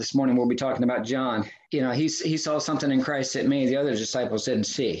This morning we'll be talking about John. He saw something in Christ that many of the other disciples didn't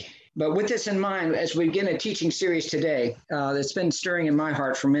see. But with this in mind, as we begin a teaching series today, that's been stirring in my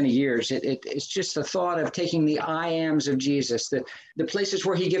heart for many years, it's just the thought of taking the I ams of Jesus, the places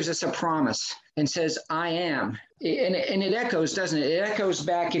where he gives us a promise and says, I am. And it echoes, doesn't it? It echoes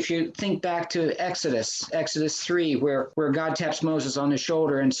back, if you think back to Exodus 3, where God taps Moses on the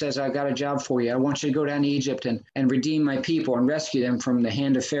shoulder and says, I've got a job for you. I want you to go down to Egypt and redeem my people and rescue them from the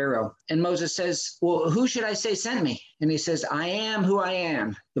hand of Pharaoh. And Moses says, well, who should I say sent me? And he says, I am who I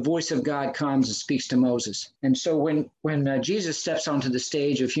am. The voice of God comes and speaks to Moses. And so when Jesus steps onto the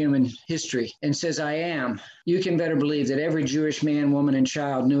stage of human history and says, I am, you can better believe that every Jewish man, woman, and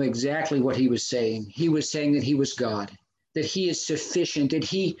child knew exactly what he was saying. He was saying that he was God, that he is sufficient, that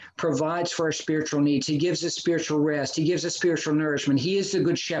he provides for our spiritual needs. He gives us spiritual rest. He gives us spiritual nourishment. He is the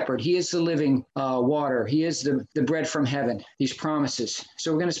good shepherd. He is the living water. He is the bread from heaven, these promises.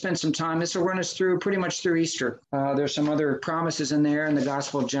 So we're going to spend some time. This will run us through pretty much through Easter. There's some other promises in there in the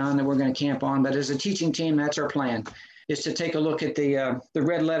Gospel of John that we're going to camp on. But as a teaching team, that's our plan, is to take a look at the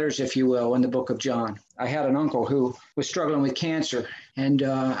red letters, if you will, in the book of John. I had an uncle who was struggling with cancer, and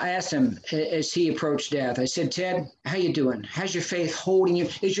I asked him as he approached death, I said, Ted, how you doing? How's your faith holding you?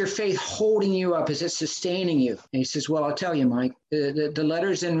 Is your faith holding you up? Is it sustaining you? And he says, well, I'll tell you, Mike, the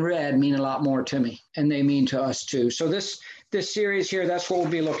letters in red mean a lot more to me, and they mean to us too. So this series here, that's what we'll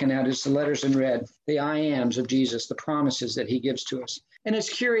be looking at, is the letters in red, the I ams of Jesus, the promises that he gives to us. And it's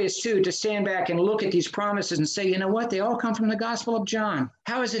curious, too, to stand back and look at these promises and say, you know what? They all come from the Gospel of John.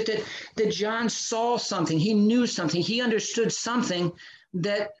 How is it that John saw something? He knew something. He understood something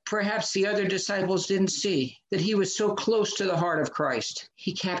that perhaps the other disciples didn't see, that he was so close to the heart of Christ.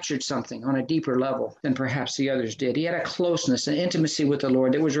 He captured something on a deeper level than perhaps the others did. He had a closeness, an intimacy with the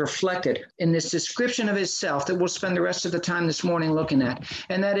Lord that was reflected in this description of himself that we'll spend the rest of the time this morning looking at.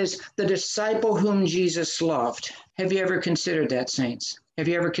 And that is the disciple whom Jesus loved. Have you ever considered that, saints? Have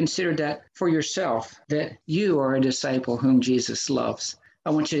you ever considered that for yourself, that you are a disciple whom Jesus loves? I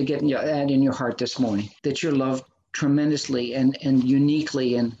want you to get that in your heart this morning, that you're loved tremendously and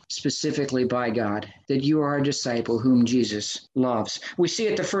uniquely and specifically by God, that you are a disciple whom Jesus loves. We see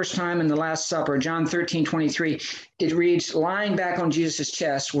it the first time in the Last Supper, John 13:23. It reads, lying back on Jesus'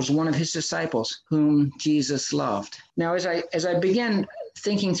 chest was one of his disciples whom Jesus loved. Now, as I begin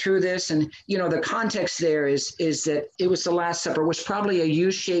thinking through this, and the context there is that it was the Last Supper. It was probably a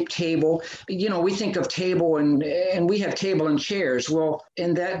U-shaped table. We think of table and we have table and chairs. Well,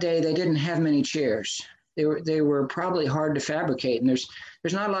 in that day, they didn't have many chairs. They were probably hard to fabricate, and there's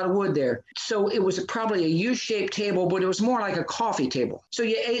not a lot of wood there. So it was probably a U-shaped table, but it was more like a coffee table. So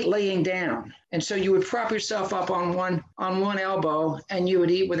you ate laying down. And so you would prop yourself up on one elbow, and you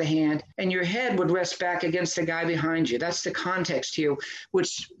would eat with a hand, and your head would rest back against the guy behind you. That's the context here,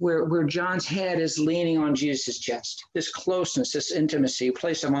 where John's head is leaning on Jesus' chest. This closeness, this intimacy,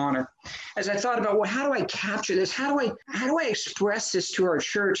 place of honor. As I thought about, well, how do I capture this? How do I express this to our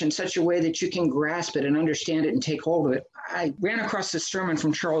church in such a way that you can grasp it and understand it and take hold of it? I ran across this sermon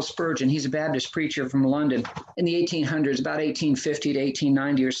from Charles Spurgeon. He's a Baptist preacher from London in the 1800s, about 1850 to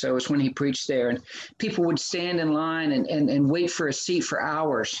 1890 or so is when he preached there. And people would stand in line and wait for a seat for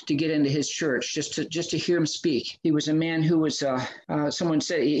hours to get into his church just to hear him speak. He was a man who was, someone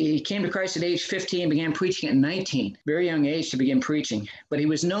said, he came to Christ at age 15, began preaching at 19, very young age to begin preaching. But he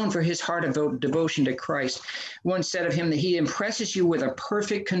was known for his heart of devotion to Christ. One said of him that he impresses you with a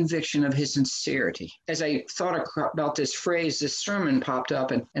perfect conviction of his sincerity. As I thought about this phrase, this sermon popped up,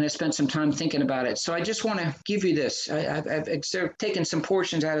 and I spent some time thinking about it. So I just want to give you this. I've taken some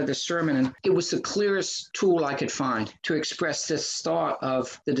portions out of the sermon, and it was the clearest tool I could find to express this thought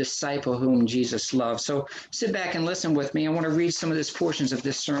of the disciple whom Jesus loved. So sit back and listen with me. I want to read some of these portions of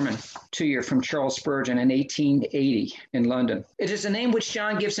this sermon to you from Charles Spurgeon in 1880 in London. It is the name which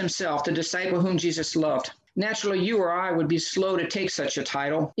John gives himself, the disciple whom Jesus loved. Naturally, you or I would be slow to take such a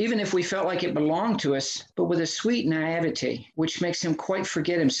title, even if we felt like it belonged to us, but with a sweet naivety, which makes him quite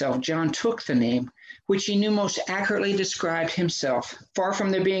forget himself, John took the name which he knew most accurately described himself. Far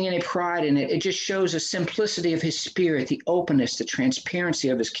from there being any pride in it, it just shows the simplicity of his spirit, the openness, the transparency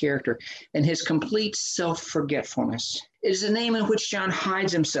of his character, and his complete self-forgetfulness. It is a name in which John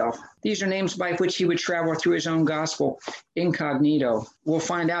hides himself. These are names by which he would travel through his own gospel incognito. We'll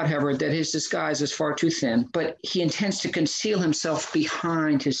find out, however, that his disguise is far too thin, but he intends to conceal himself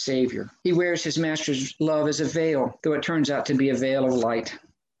behind his Savior. He wears his master's love as a veil, though it turns out to be a veil of light.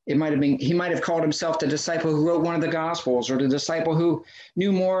 He might have called himself the disciple who wrote one of the Gospels, or the disciple who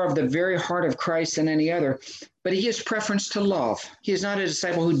knew more of the very heart of Christ than any other. But he gives preference to love. He is not a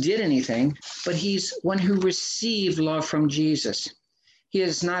disciple who did anything, but he's one who received love from Jesus. He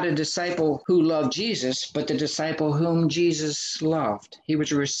is not a disciple who loved Jesus, but the disciple whom Jesus loved. He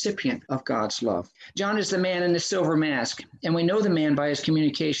was a recipient of God's love. John is the man in the silver mask, and we know the man by his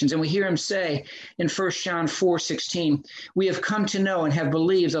communications. And we hear him say in 1 John 4:16, we have come to know and have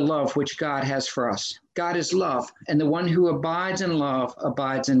believed the love which God has for us. God is love, and the one who abides in love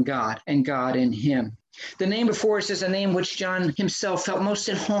abides in God, and God in him. The name before us is a name which John himself felt most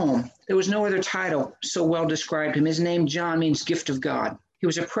at home. There was no other title so well described him. His name, John, means gift of God. He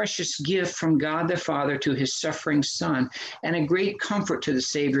was a precious gift from God the Father to his suffering Son, and a great comfort to the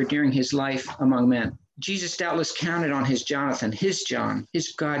Savior during his life among men. Jesus doubtless counted on his Jonathan, his John,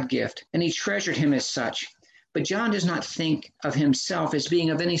 his God gift, and he treasured him as such. But John does not think of himself as being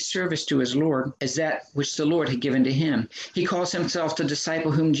of any service to his Lord as that which the Lord had given to him. He calls himself the disciple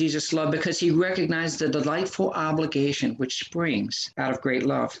whom Jesus loved because he recognized the delightful obligation which springs out of great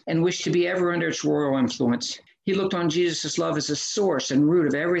love and wished to be ever under its royal influence. He looked on Jesus' love as the source and root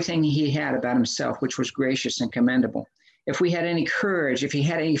of everything he had about himself, which was gracious and commendable. If we had any courage, if he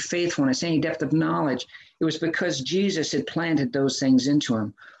had any faithfulness, any depth of knowledge, it was because Jesus had planted those things into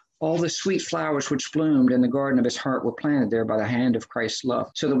him. All the sweet flowers which bloomed in the garden of his heart were planted there by the hand of Christ's love,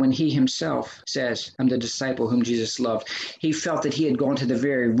 so that when he himself says, I'm the disciple whom Jesus loved, he felt that he had gone to the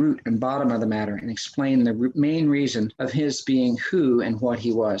very root and bottom of the matter and explained the main reason of his being who and what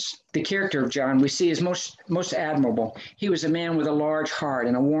he was. The character of John we see is most admirable. He was a man with a large heart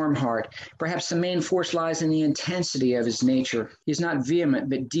and a warm heart. Perhaps the main force lies in the intensity of his nature. He is not vehement,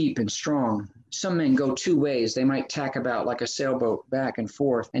 but deep and strong. Some men go two ways. They might tack about like a sailboat back and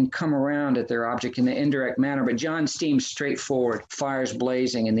forth and come around at their object in an indirect manner. But John steams straight forward, fires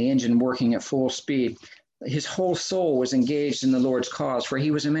blazing, and the engine working at full speed. His whole soul was engaged in the Lord's cause, for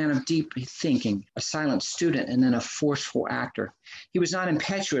he was a man of deep thinking, a silent student, and then a forceful actor. He was not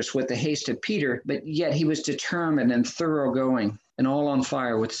impetuous with the haste of Peter, but yet he was determined and thoroughgoing and all on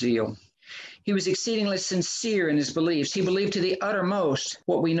fire with zeal. He was exceedingly sincere in his beliefs. He believed to the uttermost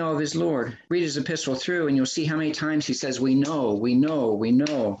what we know of his Lord. Read his epistle through, and you'll see how many times he says, we know, we know, we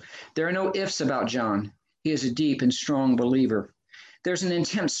know. There are no ifs about John. He is a deep and strong believer. There's an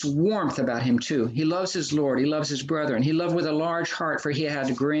intense warmth about him, too. He loves his Lord. He loves his brethren. He loved with a large heart, for he had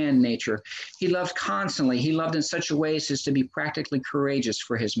a grand nature. He loved constantly. He loved in such a way as to be practically courageous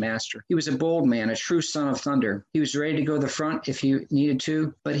for his master. He was a bold man, a true son of thunder. He was ready to go to the front if he needed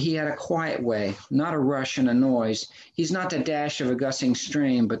to, but he had a quiet way, not a rush and a noise. He's not the dash of a gushing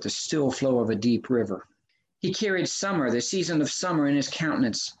stream, but the still flow of a deep river. He carried summer, the season of summer, in his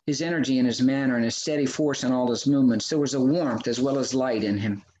countenance, his energy in his manner, and his steady force in all his movements. There was a warmth as well as light in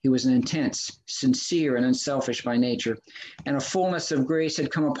him. He was an intense, sincere, and unselfish by nature, and a fullness of grace had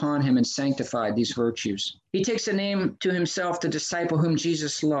come upon him and sanctified these virtues. He takes a name to himself, the disciple whom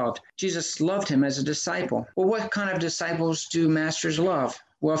Jesus loved. Jesus loved him as a disciple. Well, what kind of disciples do masters love?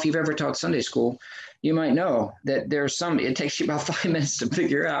 Well, if you've ever taught Sunday school, you might know that there's some, it takes you about 5 minutes to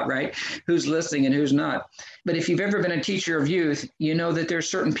figure out, right, who's listening and who's not. But if you've ever been a teacher of youth, you know that there's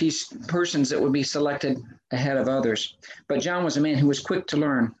certain persons that would be selected ahead of others. But John was a man who was quick to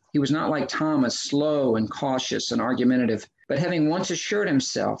learn. He was not like Thomas, slow and cautious and argumentative. But having once assured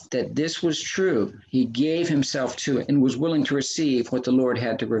himself that this was true, he gave himself to it and was willing to receive what the Lord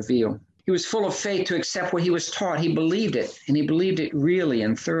had to reveal. He was full of faith to accept what he was taught. He believed it, and he believed it really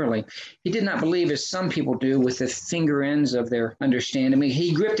and thoroughly. He did not believe as some people do with the finger ends of their understanding. I mean,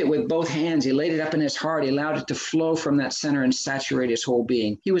 he gripped it with both hands. He laid it up in his heart. He allowed it to flow from that center and saturate his whole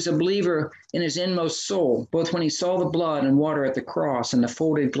being. He was a believer in his inmost soul, both when he saw the blood and water at the cross and the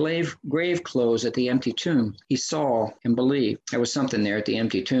folded grave clothes at the empty tomb. He saw and believed. There was something there at the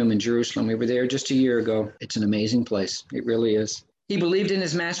empty tomb in Jerusalem. We were there just a year ago. It's an amazing place. It really is. He believed in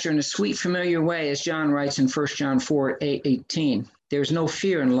his master in a sweet, familiar way, as John writes in 1 John 4:18. There is no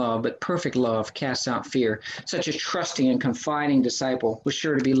fear in love, but perfect love casts out fear. Such a trusting and confiding disciple was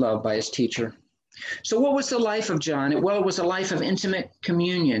sure to be loved by his teacher. So what was the life of John? Well, it was a life of intimate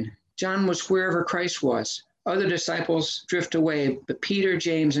communion. John was wherever Christ was. Other disciples drift away, but Peter,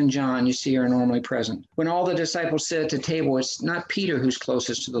 James, and John, you see, are normally present. When all the disciples sit at the table, it's not Peter who's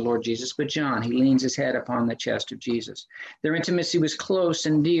closest to the Lord Jesus, but John. He leans his head upon the chest of Jesus. Their intimacy was close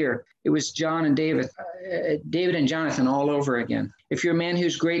and dear. It was John and David and Jonathan all over again. If you're a man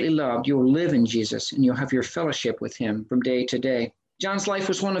who's greatly loved, you will live in Jesus, and you'll have your fellowship with him from day to day. John's life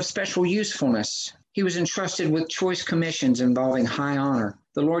was one of special usefulness. He was entrusted with choice commissions involving high honor.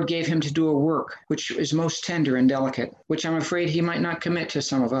 The Lord gave him to do a work which is most tender and delicate, which I'm afraid he might not commit to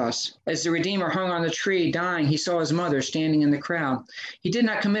some of us. As the Redeemer hung on the tree, dying, he saw his mother standing in the crowd. He did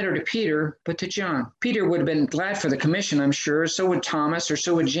not commit her to Peter, but to John. Peter would have been glad for the commission, I'm sure. So would Thomas, or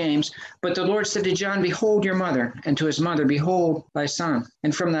so would James. But the Lord said to John, "Behold your mother," and to his mother, "Behold thy son."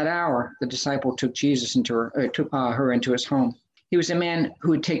 And from that hour, the disciple took her into his home. He was a man who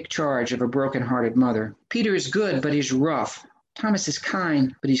would take charge of a broken-hearted mother. Peter is good, but he's rough. Thomas is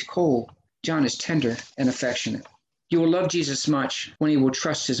kind, but he's cold. John is tender and affectionate. You will love Jesus much when he will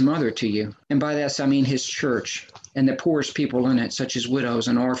trust his mother to you. And by this, I mean his church and the poorest people in it, such as widows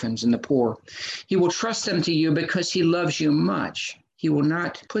and orphans and the poor. He will trust them to you because he loves you much. He will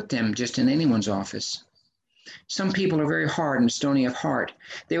not put them just in anyone's office. Some people are very hard and stony of heart.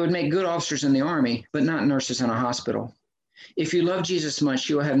 They would make good officers in the army, but not nurses in a hospital. If you love Jesus much,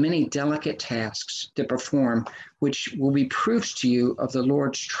 you will have many delicate tasks to perform, which will be proofs to you of the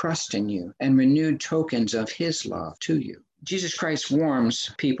Lord's trust in you and renewed tokens of his love to you. Jesus Christ warms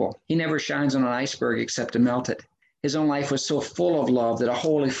people. He never shines on an iceberg except to melt it. His own life was so full of love that a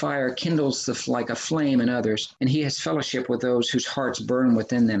holy fire kindles like a flame in others, and he has fellowship with those whose hearts burn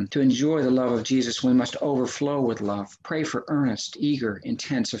within them. To enjoy the love of Jesus, we must overflow with love. Pray for earnest, eager,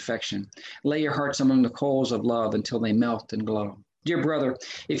 intense affection. Lay your hearts among the coals of love until they melt and glow. Dear brother,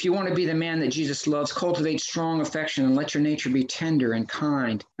 if you want to be the man that Jesus loves, cultivate strong affection and let your nature be tender and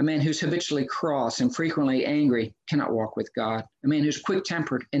kind. A man who's habitually cross and frequently angry cannot walk with God. A man who's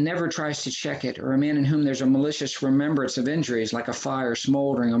quick-tempered and never tries to check it, or a man in whom there's a malicious remembrance of injuries like a fire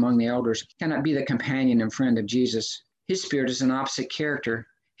smoldering among the elders, cannot be the companion and friend of Jesus. His spirit is an opposite character.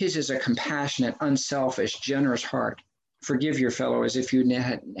 His is a compassionate, unselfish, generous heart. Forgive your fellow as if you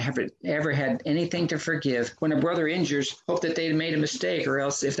ever had anything to forgive. When a brother injures, hope that they made a mistake, or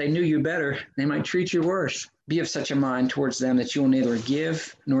else if they knew you better, they might treat you worse. Be of such a mind towards them that you will neither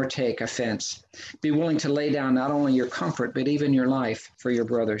give nor take offense. Be willing to lay down not only your comfort, but even your life for your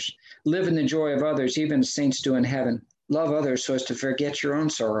brothers. Live in the joy of others, even as saints do in heaven. Love others so as to forget your own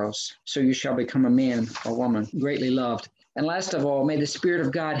sorrows, so you shall become a man or woman greatly loved. And last of all, may the Spirit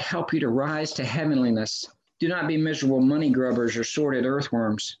of God help you to rise to heavenliness. Do not be miserable money grubbers or sordid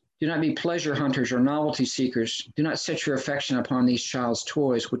earthworms. Do not be pleasure hunters or novelty seekers. Do not set your affection upon these child's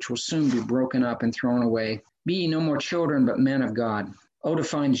toys, which will soon be broken up and thrown away. Be ye no more children, but men of God. Oh, to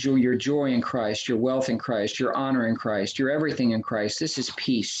find your joy in Christ, your wealth in Christ, your honor in Christ, your everything in Christ. This is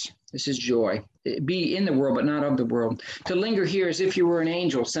peace. This is joy. Be in the world, but not of the world. To linger here as if you were an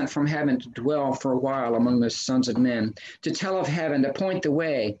angel sent from heaven to dwell for a while among the sons of men. To tell of heaven, to point the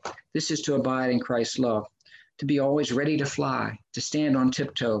way. This is to abide in Christ's love. To be always ready to fly, to stand on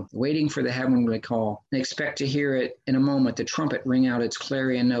tiptoe, waiting for the heavenly call, and expect to hear it in a moment, the trumpet ring out its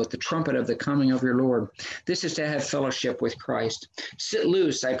clarion note, the trumpet of the coming of your Lord. This is to have fellowship with Christ. Sit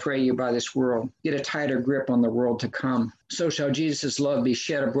loose, I pray you, by this world. Get a tighter grip on the world to come. So shall Jesus' love be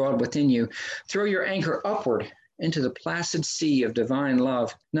shed abroad within you. Throw your anchor upward into the placid sea of divine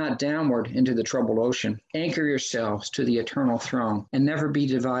love, not downward into the troubled ocean. Anchor yourselves to the eternal throne, and never be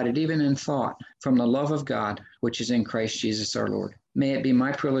divided, even in thought, from the love of God, which is in Christ Jesus our Lord. May it be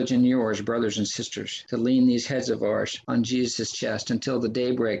my privilege and yours, brothers and sisters, to lean these heads of ours on Jesus' chest until the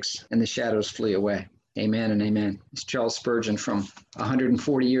day breaks and the shadows flee away. Amen and amen. It's Charles Spurgeon from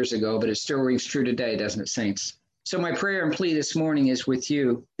 140 years ago, but it still rings true today, doesn't it, saints? So my prayer and plea this morning is with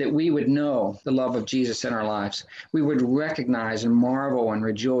you, that we would know the love of Jesus in our lives. We would recognize and marvel and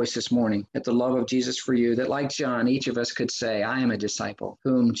rejoice this morning at the love of Jesus for you, that like John, each of us could say, I am a disciple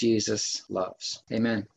whom Jesus loves. Amen.